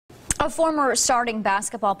A former starting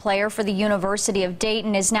basketball player for the University of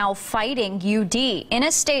Dayton is now fighting UD. In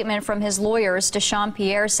a statement from his lawyers, Dyshawn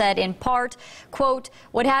Pierre said in part, quote,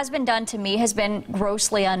 "What has been done to me has been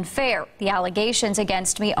grossly unfair. The allegations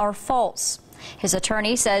against me are false." His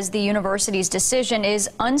attorney says the university's decision is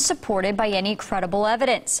unsupported by any credible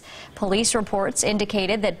evidence. Police reports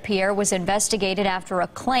indicated that Pierre was investigated after a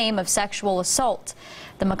claim of sexual assault.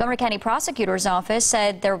 The Montgomery County Prosecutor's Office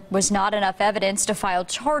said there was not enough evidence to file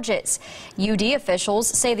charges. UD officials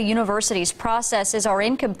say the university's processes are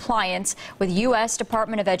in compliance with U.S.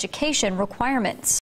 Department of Education requirements.